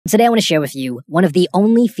Today I want to share with you one of the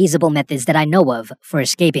only feasible methods that I know of for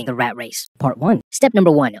escaping the rat race. Part 1. Step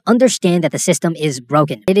number 1. Understand that the system is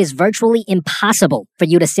broken. It is virtually impossible for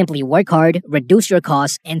you to simply work hard, reduce your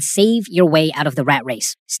costs, and save your way out of the rat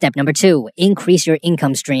race. Step number 2. Increase your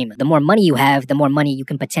income stream. The more money you have, the more money you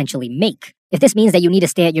can potentially make. If this means that you need to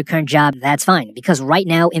stay at your current job, that's fine, because right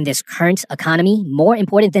now in this current economy, more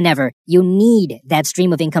important than ever, you need that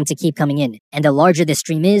stream of income to keep coming in. And the larger this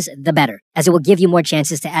stream is, the better, as it will give you more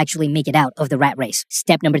chances to actually make it out of the rat race.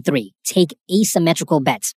 Step number 3, take asymmetrical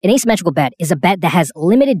bets. An asymmetrical bet is a bet that has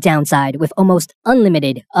limited downside with almost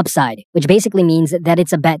unlimited upside, which basically means that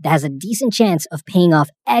it's a bet that has a decent chance of paying off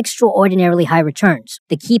extraordinarily high returns.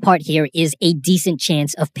 The key part here is a decent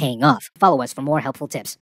chance of paying off. Follow us for more helpful tips.